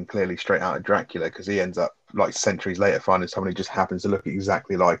taken clearly straight out of Dracula because he ends up like centuries later finding someone who just happens to look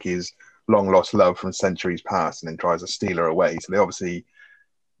exactly like his long lost love from centuries past, and then tries to steal her away. So they obviously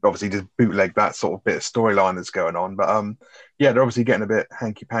just bootleg that sort of bit of storyline that's going on. But yeah, they're obviously getting a bit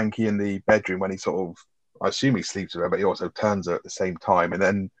hanky panky in the bedroom when he sort of, I assume he sleeps with her, but he also turns her at the same time. And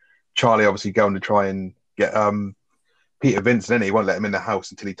then Charlie obviously going to try and get Peter Vincent in. He won't let him in the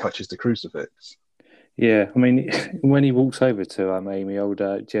house until he touches the crucifix. Yeah, I mean, when he walks over to Amy, old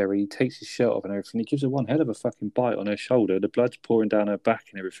Jerry, he takes his shirt off and everything. He gives her one hell of a fucking bite on her shoulder. The blood's pouring down her back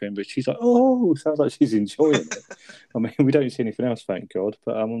and everything, but she's like, oh, sounds like she's enjoying it. I mean, we don't see anything else, thank God.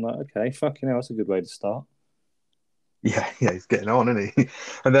 But I'm like, okay, fucking hell, that's a good way to start. Yeah, he's getting on, isn't he?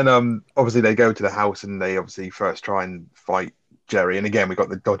 And then obviously they go to the house and they obviously first try and fight Jerry. And again, we got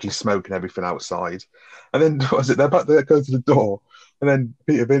the dodgy smoke and everything outside. And then what was it? They're about to go to the door. And then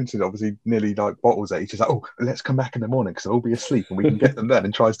Peter Vincent obviously nearly like bottles it. He's just like, oh, let's come back in the morning because they'll all be asleep and we can get them then,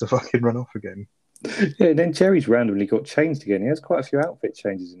 and tries to fucking run off again. Yeah, and then Jerry's randomly got changed again. He has quite a few outfit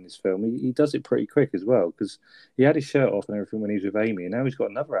changes in this film. He does it pretty quick as well because he had his shirt off and everything when he was with Amy, and now he's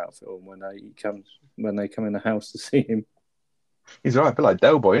got another outfit on when they come in the house to see him. He's all right, but like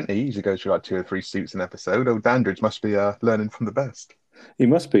Del Boy, isn't he? He usually goes through like 2 or 3 suits an episode. Old Dandridge must be learning from the best. He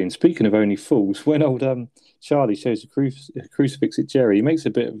must be. And speaking of only fools, when old Charlie shows the crucifix at Jerry, he makes a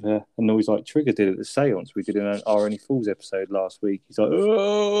bit of a noise like Trigger did at the seance we did in our Only Fools episode last week. He's like,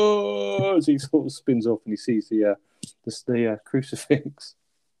 oh, as he sort of spins off and he sees the crucifix.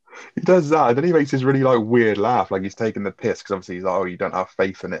 He does that, and then he makes this really like weird laugh, like he's taking the piss because obviously he's like, oh, you don't have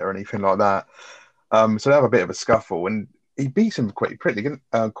faith in it or anything like that. So they have a bit of a scuffle, and he beats him quite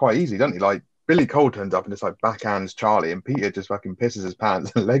easily, doesn't he? Like Billy Cole turns up and just like backhands Charlie, and Peter just fucking pisses his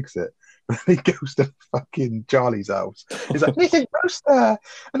pants and legs it. But then he goes to fucking Charlie's house. He's like, Mrs. Brewster!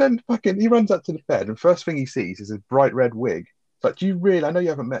 And then fucking he runs up to the bed, and first thing he sees is a bright red wig. It's like, do you really? I know you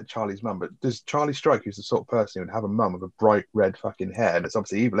haven't met Charlie's mum, but does Charlie strike you as the sort of person who would have a mum with a bright red fucking hair? And it's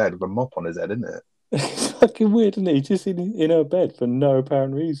obviously evil head with a mop on his head, isn't it? It's fucking weird, isn't he? Just in her bed for no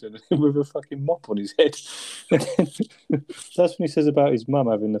apparent reason with a fucking mop on his head. That's when he says about his mum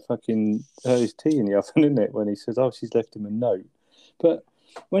having his tea in the oven, isn't it? When he says, oh, she's left him a note. But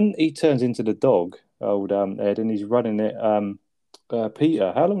when he turns into the dog, old Ed, and he's running it,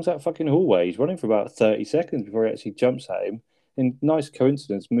 Peter, how long's that fucking hallway? He's running for about 30 seconds before he actually jumps at him. And nice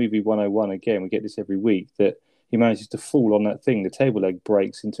coincidence, movie 101 again, we get this every week, that he manages to fall on that thing. The table leg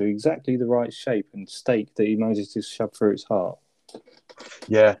breaks into exactly the right shape and stake that he manages to shove through its heart.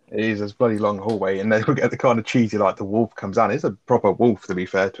 Yeah, it is a bloody long hallway, and they get the kind of cheesy, like the wolf comes out. It's a proper wolf, to be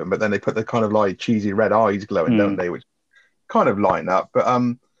fair to him, but then they put the kind of like cheesy red eyes glowing, don't they? Which kind of line up. But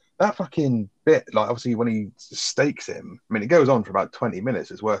that fucking bit, like obviously when he stakes him, I mean, it goes on for about 20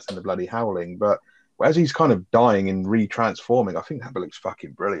 minutes. It's worse than the bloody howling. But as he's kind of dying and retransforming, I think that looks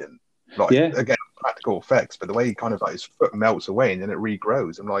fucking brilliant. Like, again, practical effects, but the way he kind of like his foot melts away and then it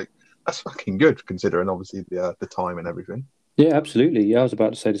regrows, I'm like, that's fucking good considering obviously the time and everything. Yeah, absolutely. Yeah, I was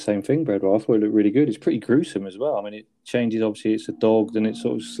about to say the same thing, Bradwell. I thought it looked really good. It's pretty gruesome as well. I mean, it changes, obviously, it's a dog, then it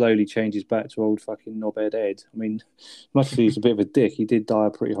sort of slowly changes back to old fucking knobhead Ed. I mean, much as he's a bit of a dick, he did die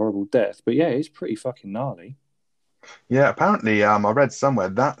a pretty horrible death. But yeah, it's pretty fucking gnarly. Yeah, apparently, I read somewhere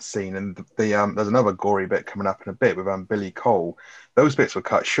that scene, and there's another gory bit coming up in a bit with Billy Cole. Those bits were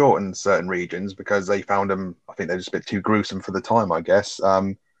cut short in certain regions because they found them, I think they're just a bit too gruesome for the time, I guess.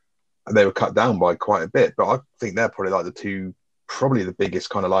 They were cut down by quite a bit, but I think they're probably like the two probably the biggest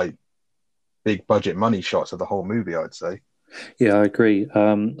kind of like big budget money shots of the whole movie, I'd say. Yeah, I agree.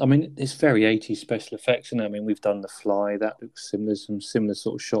 I mean, it's very 80s special effects, isn't it? I mean, we've done The Fly, that looks similar, some similar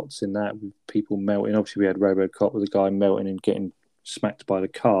sort of shots in that with people melting. Obviously, we had RoboCop with a guy melting and getting smacked by the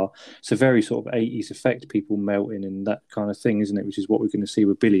car. It's a very sort of 80s effect, people melting and that kind of thing, isn't it? Which is what we're going to see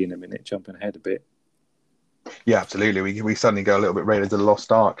with Billy in a minute, jumping ahead a bit. Yeah, absolutely. We suddenly go a little bit Raiders of the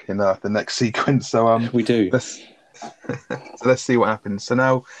Lost Ark in the next sequence. So We do. let's so let's see what happens. So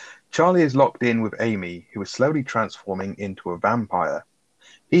now Charlie is locked in with Amy, who is slowly transforming into a vampire.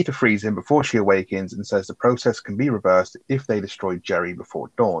 Peter frees him before she awakens and says the process can be reversed if they destroy Jerry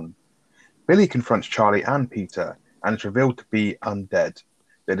before dawn. Billy confronts Charlie and Peter and is revealed to be undead.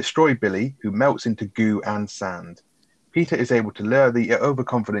 They destroy Billy, who melts into goo and sand. Peter is able to lure the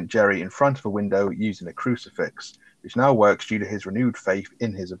overconfident Jerry in front of a window using a crucifix, which now works due to his renewed faith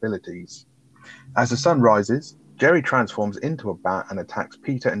in his abilities. As the sun rises, Jerry transforms into a bat and attacks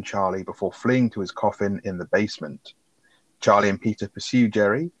Peter and Charlie before fleeing to his coffin in the basement. Charlie and Peter pursue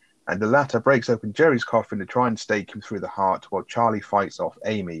Jerry, and the latter breaks open Jerry's coffin to try and stake him through the heart while Charlie fights off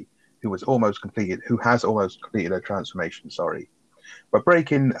Amy, who has almost completed her transformation, By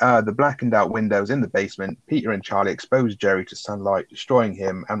breaking the blackened out windows in the basement, Peter and Charlie expose Jerry to sunlight, destroying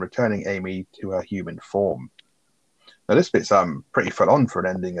him and returning Amy to her human form. Now this bit's pretty full on for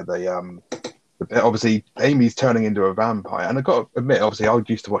an ending of the obviously Amy's turning into a vampire, and I got to admit, obviously I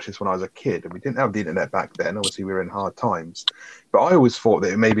used to watch this when I was a kid, and we didn't have the internet back then. Obviously we were in hard times, but I always thought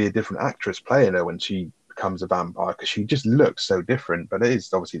that it may be a different actress playing her when she becomes a vampire, because she just looks so different. But it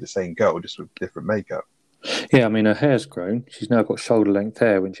is obviously the same girl, just with different makeup. Yeah, I mean, her hair's grown. She's now got shoulder length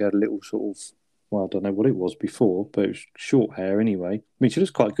hair when she had a little sort of, well, I don't know what it was before, but it was short hair anyway. I mean, she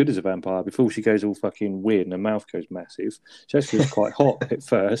looks quite good as a vampire before she goes all fucking weird and her mouth goes massive. She actually looks quite hot at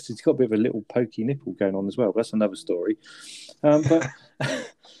first. She's got a bit of a little pokey nipple going on as well, but that's another story. But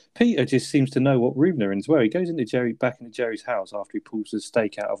Peter just seems to know what room they're in as well. He goes back into Jerry's house after he pulls the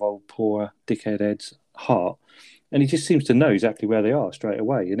stake out of old poor dickhead Ed's heart, and he just seems to know exactly where they are straight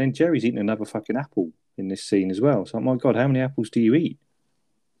away. And then Jerry's eating another fucking apple in this scene as well. So, my God, how many apples do you eat?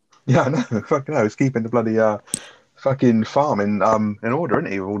 Yeah, I know. Fucking hell, he's keeping the bloody fucking farm in order,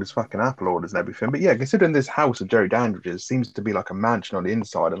 isn't he, with all his fucking apple orders and everything. But yeah, considering this house of Jerry Dandridge's seems to be like a mansion on the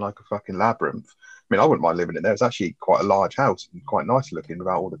inside and like a fucking labyrinth. I mean, I wouldn't mind living in there. It's actually quite a large house and quite nice looking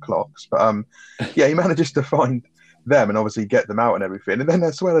without all the clocks. But yeah, he manages to find them and obviously get them out and everything. And then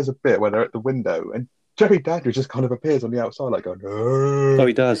I swear there's a bit where they're at the window and Jerry Dandridge just kind of appears on the outside, like going, oh,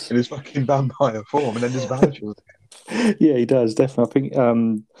 he does, in his fucking vampire form, and then just vanishes. Yeah, he does, definitely. I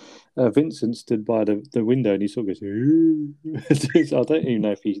think Vincent stood by the window and he sort of goes, ooh. I don't even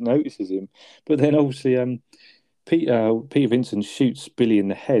know if he notices him. But then obviously Peter Vincent shoots Billy in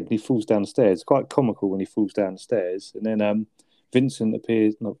the head and he falls down the stairs. It's quite comical when he falls down the stairs. And then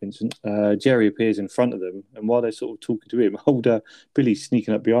Jerry appears in front of them. And while they're sort of talking to him, Billy's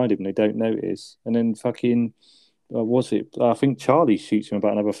sneaking up behind him and they don't notice. And then fucking... I think Charlie shoots him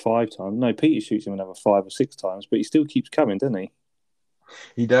about another 5 times. No, Peter shoots him another 5 or 6 times, but he still keeps coming, doesn't he?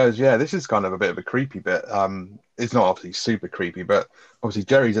 He does, yeah. This is kind of a bit of a creepy bit. It's not obviously super creepy, but obviously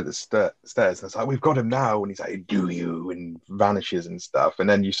Jerry's at the stairs, and it's like, we've got him now, and he's like, do you? And vanishes and stuff. And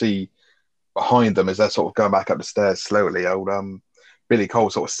then you see behind them as they're sort of going back up the stairs slowly, old Billy Cole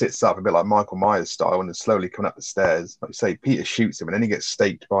sort of sits up a bit like Michael Myers style and is slowly coming up the stairs. Like you say, Peter shoots him, and then he gets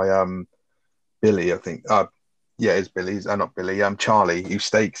staked by Billy, I think. Yeah, it's Billy's, not Billy, Charlie, who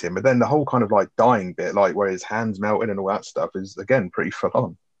stakes him. But then the whole kind of like dying bit, like where his hands melting and all that stuff, is again pretty full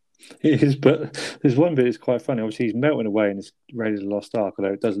on. It is, but there's one bit that's quite funny. Obviously, he's melting away in this Raiders of the Lost Ark,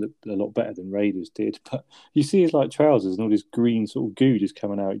 although it does look a lot better than Raiders did. But you see his like trousers and all this green sort of goo just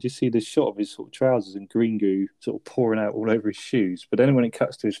coming out. You just see this shot of his sort of trousers and green goo sort of pouring out all over his shoes. But then when it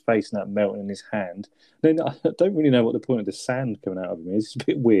cuts to his face and that melting in his hand, then I don't really know what the point of the sand coming out of him is. It's a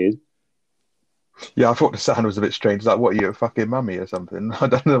bit weird. Yeah, I thought the sound was a bit strange. Like, what are you, a fucking mummy or something? I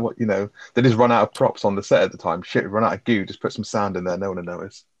don't know what, they just run out of props on the set at the time. Shit, run out of goo, just put some sand in there, no one will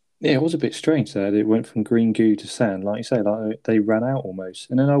notice. Yeah, it was a bit strange that it went from green goo to sand, like you say, like they ran out almost.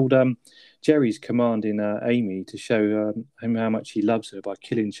 And then old Jerry's commanding Amy to show him how much he loves her by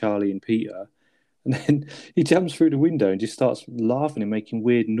killing Charlie and Peter. And then he jumps through the window and just starts laughing and making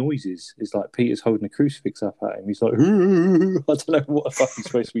weird noises. It's like Peter's holding a crucifix up at him. He's like, I don't know what the fuck he's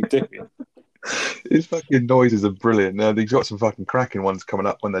supposed to be doing. His fucking noises are brilliant. He's got some fucking cracking ones coming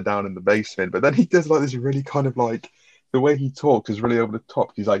up when they're down in the basement. But then he does like this really kind of like, the way he talks is really over the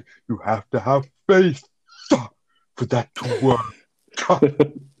top. He's like, you have to have faith for that to work.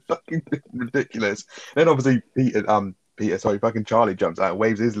 Fucking ridiculous. And then obviously fucking Charlie jumps out and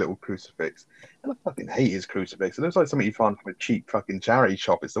waves his little crucifix. And I fucking hate his crucifix. It looks like something you find from a cheap fucking charity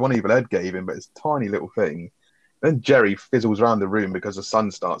shop. It's the one Evil Ed gave him, but it's a tiny little thing. Then Jerry fizzles around the room because the sun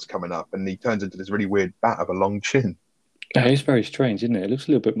starts coming up and he turns into this really weird bat of a long chin. Yeah, it's very strange, isn't it? It looks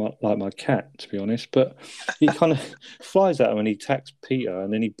a little bit like my cat, to be honest. But he kind of flies at him and he attacks Peter,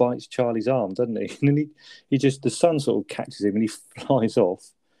 and then he bites Charlie's arm, doesn't he? And then the sun sort of catches him and he flies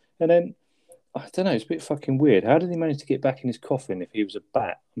off. And then, I don't know, it's a bit fucking weird. How did he manage to get back in his coffin if he was a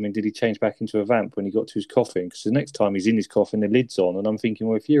bat? I mean, did he change back into a vamp when he got to his coffin? Because the next time he's in his coffin, the lid's on. And I'm thinking,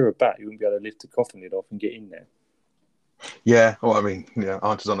 well, if you're a bat, you wouldn't be able to lift the coffin lid off and get in there. Yeah, well, I mean,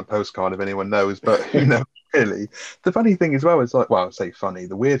 answers on a postcard if anyone knows, but who knows, really. The funny thing as well is I say funny,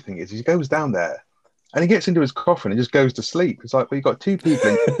 the weird thing is he goes down there and he gets into his coffin and just goes to sleep. It's like, well, you've got two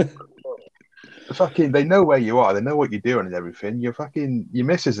people they know where you are, they know what you're doing and everything. Your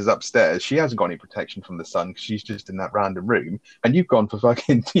missus is upstairs, she hasn't got any protection from the sun because she's just in that random room, and you've gone for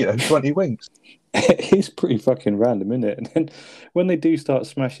 20 winks. It's pretty fucking random, isn't it? And then when they do start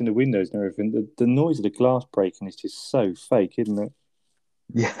smashing the windows and everything, the noise of the glass breaking is just so fake, isn't it?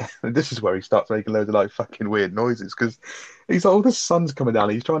 Yeah, and this is where he starts making loads of fucking weird noises because he's like, the sun's coming down,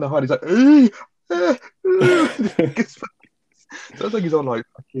 he's trying to hide, he's like, sounds like he's on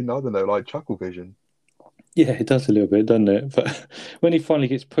fucking, I don't know, chuckle vision. Yeah, it does a little bit, doesn't it? But when he finally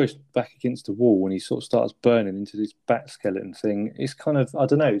gets pushed back against the wall and he sort of starts burning into this bat skeleton thing, it's kind of, I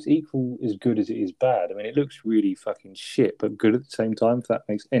don't know, it's equal as good as it is bad. I mean, it looks really fucking shit, but good at the same time, if that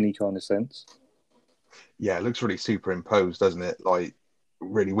makes any kind of sense. Yeah, it looks really superimposed, doesn't it?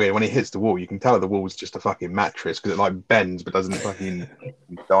 Really weird. When he hits the wall, you can tell the wall's just a fucking mattress because it bends but doesn't fucking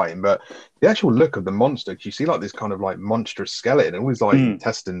die him. But the actual look of the monster, you see this kind of monstrous skeleton and all his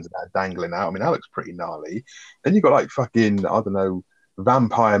intestines dangling out. I mean, that looks pretty gnarly. Then you got fucking, I don't know,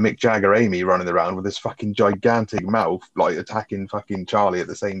 vampire Mick Jagger Amy running around with this fucking gigantic mouth attacking fucking Charlie at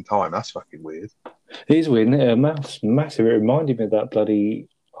the same time. That's fucking weird. It is weird, isn't it? A mouth's massive. It reminded me of that bloody,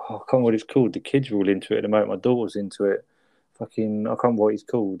 I can't remember what it's called. The kids are all into it at the moment. My daughter's into it. I can't remember what he's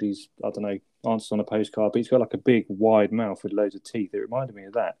called. He's, I don't know, answers on a postcard, but he's got a big, wide mouth with loads of teeth. It reminded me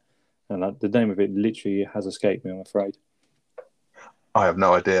of that. And the name of it literally has escaped me, I'm afraid. I have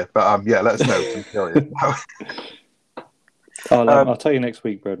no idea. But yeah, let us know. I'm curious. I'll tell you next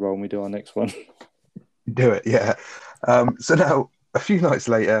week, Bread Roll, when we do our next one. Do it, yeah. So now, a few nights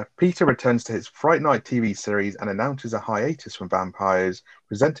later, Peter returns to his Fright Night TV series and announces a hiatus from vampires,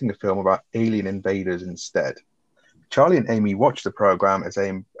 presenting a film about alien invaders instead. Charlie and Amy watch the program as they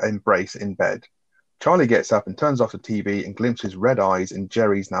embrace in bed. Charlie gets up and turns off the TV and glimpses red eyes in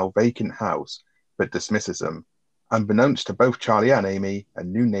Jerry's now vacant house, but dismisses them. Unbeknownst to both Charlie and Amy, a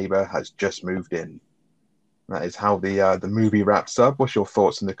new neighbor has just moved in. That is how the movie wraps up. What's your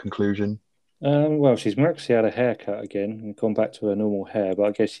thoughts on the conclusion? Well, she's miraculously had a haircut again and gone back to her normal hair, but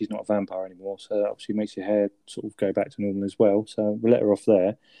I guess she's not a vampire anymore, so that obviously makes your hair sort of go back to normal as well. So we'll let her off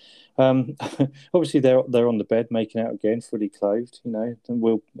there. Obviously they're on the bed making out again, fully clothed, and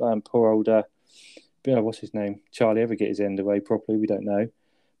will poor old what's his name, Charlie, ever get his end away properly? We don't know,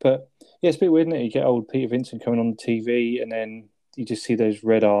 but yeah, it's a bit weird, isn't it? You get old Peter Vincent coming on the TV and then you just see those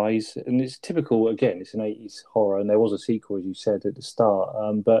red eyes, and it's typical. Again, it's an 80s horror, and there was a sequel, as you said at the start,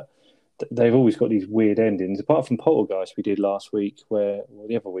 but they've always got these weird endings, apart from Poltergeist we did last week, the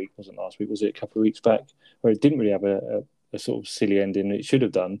other week wasn't last week, was it a couple of weeks back, where it didn't really have a sort of silly ending it should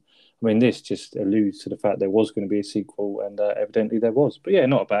have done. I mean, this just alludes to the fact there was going to be a sequel, and evidently there was. But yeah,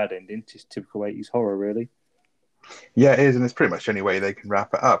 not a bad ending, just typical 80s horror, really. Yeah, it is, and it's pretty much any way they can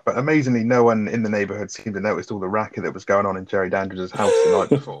wrap it up. But amazingly, no one in the neighbourhood seemed to notice all the racket that was going on in Jerry Dandridge's house the night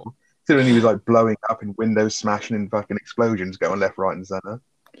before. Considering he was blowing up and windows smashing and fucking explosions going left, right, and centre.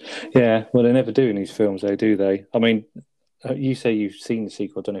 Yeah, well, they never do in these films, though, do they? I mean, you say you've seen the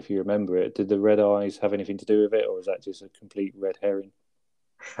sequel. I don't know if you remember it. Did the red eyes have anything to do with it, or is that just a complete red herring?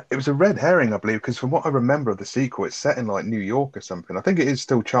 It was a red herring, I believe, because from what I remember of the sequel, it's set in New York or something. I think it is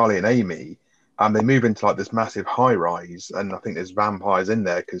still Charlie and Amy. They move into this massive high rise, and I think there's vampires in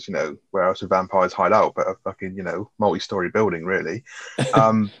there because where else would vampires hide out but a fucking multi-story building, really.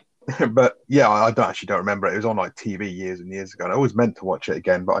 But yeah, I don't remember it. It was on TV years and years ago. And I always meant to watch it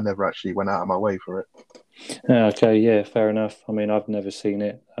again, but I never actually went out of my way for it. Okay, yeah, fair enough. I mean, I've never seen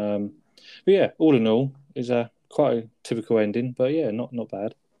it. But yeah, all in all, is quite a typical ending, but yeah, not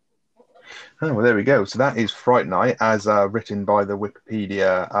bad. Oh, well, there we go. So that is Fright Night, as written by the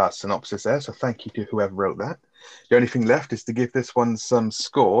Wikipedia synopsis there. So thank you to whoever wrote that. The only thing left is to give this one some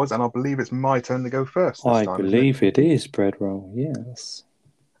scores, and I believe it's my turn to go first this time. I believe it is, Bread Roll, yes.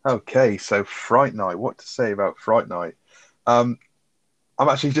 Okay, so Fright Night. What to say about Fright Night? I I'm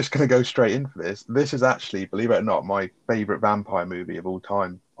actually just going to go straight in for this. This is actually, believe it or not, my favorite vampire movie of all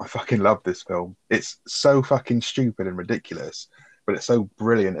time. I fucking love this film. It's so fucking stupid and ridiculous, but it's so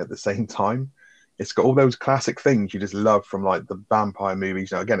brilliant at the same time. It's got all those classic things you just love from like the vampire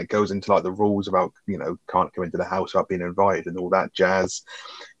movies. Now, again, it goes into like the rules about, can't go into the house without being invited and all that jazz.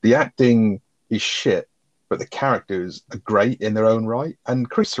 The acting is shit, but the characters are great in their own right. And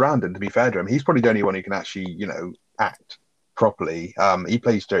Chris Sarandon, to be fair to him, he's probably the only one who can actually, act properly. He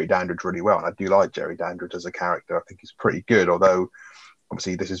plays Jerry Dandridge really well, and I do like Jerry Dandridge as a character. I think he's pretty good, although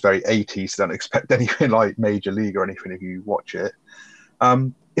obviously this is very 80s, so don't expect anything like Major League or anything if you watch it.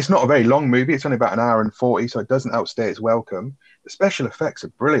 It's not a very long movie. It's only about an hour and 40, so it doesn't outstay its welcome. The special effects are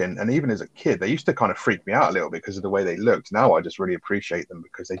brilliant, and even as a kid, they used to kind of freak me out a little bit because of the way they looked. Now I just really appreciate them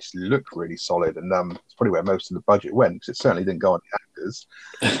because they just look really solid, and it's probably where most of the budget went, because it certainly didn't go on the actors.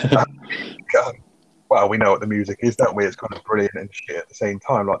 Well, we know what the music is, don't we? It's kind of brilliant and shit at the same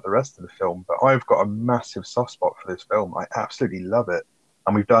time, like the rest of the film. But I've got a massive soft spot for this film. I absolutely love it.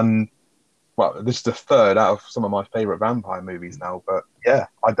 And we've done, well, this is the third out of some of my favourite vampire movies now. But yeah,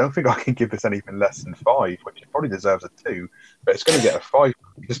 I don't think I can give this anything less than 5, which it probably deserves a 2. But it's going to get a 5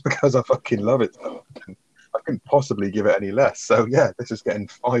 just because I fucking love it so much. I couldn't possibly give it any less. So yeah, this is getting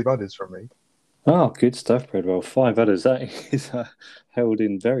 5 udders from me. Oh, good stuff, Breadwell. 5 udders. That is held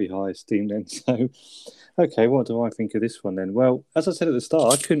in very high esteem then. So, okay, what do I think of this one then? Well, as I said at the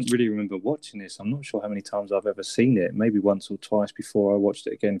start, I couldn't really remember watching this. I'm not sure how many times I've ever seen it. Maybe once or twice before I watched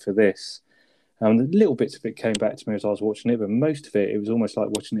it again for this. Little bits of it came back to me as I was watching it, but most of it was almost like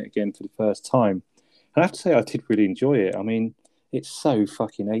watching it again for the first time. And I have to say, I did really enjoy it. I mean, it's so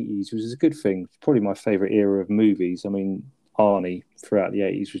fucking 80s, which is a good thing. It's probably my favourite era of movies. I mean, Arnie throughout the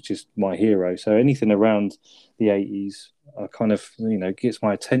 80s was just my hero. So anything around the 80s kind of, gets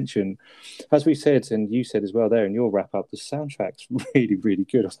my attention. As we said, and you said as well there in your wrap up, the soundtrack's really, really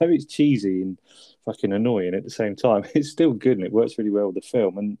good. Although it's cheesy and fucking annoying at the same time, it's still good and it works really well with the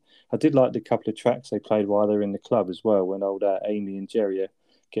film. And I did like the couple of tracks they played while they were in the club as well, when old Amy and Jerry are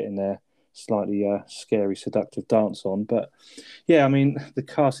getting their slightly scary, seductive dance on. But yeah, I mean, the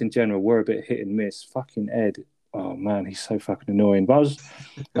cast in general were a bit hit and miss. Fucking Ed. Oh man, he's so fucking annoying. But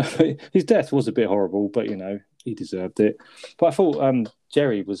his death was a bit horrible, but he deserved it. But I thought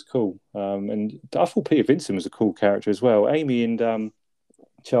Jerry was cool, and I thought Peter Vincent was a cool character as well. Amy and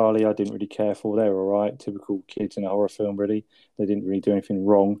Charlie, I didn't really care for. They were all right, typical kids in a horror film. Really, they didn't really do anything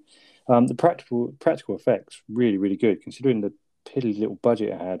wrong. The practical effects really, really good, considering the piddly little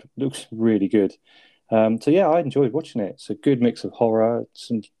budget it had. Looks really good. So yeah, I enjoyed watching it. It's a good mix of horror,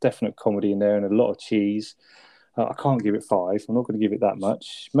 some definite comedy in there, and a lot of cheese. I can't give it 5. I'm not going to give it that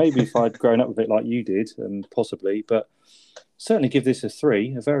much. Maybe if I'd grown up with it like you did, and possibly, but certainly give this a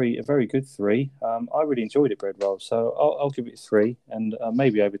 3, a very good 3. I really enjoyed it, Breadwell, so I'll give it 3, and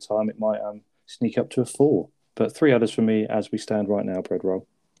maybe over time it might sneak up to a 4. But 3 others for me as we stand right now, Breadwell.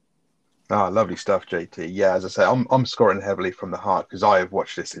 Ah, lovely stuff, JT. Yeah, as I say, I'm scoring heavily from the heart because I have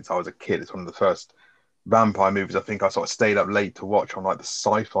watched this since I was a kid. It's one of the first vampire movies I think I sort of stayed up late to watch on like the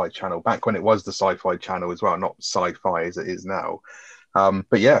Sci-Fi Channel back when it was the Sci-Fi Channel as well, not sci-fi as it is now.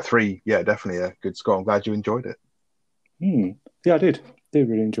 But yeah, 3, yeah, definitely a good score. I'm glad you enjoyed it. Yeah, I did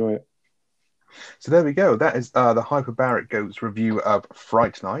really enjoy it. So there we go. That is the Hyperbaric Goats review of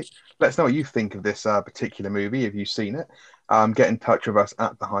Fright Night. Let us know what you think of this particular movie. If you've seen it, get in touch with us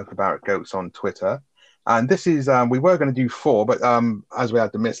at the Hyperbaric Goats on Twitter. And this is, we were going to do 4, but as we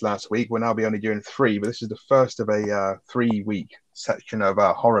had to miss last week, we'll now be only doing 3. But this is the first of a 3-week section of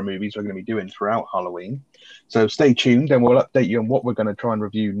horror movies we're going to be doing throughout Halloween. So stay tuned and we'll update you on what we're going to try and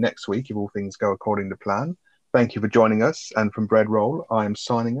review next week if all things go according to plan. Thank you for joining us. And from Breadroll, I am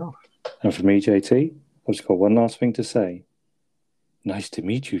signing off. And from me, JT, I've just got one last thing to say. Nice to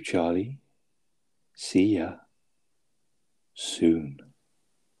meet you, Charlie. See ya soon.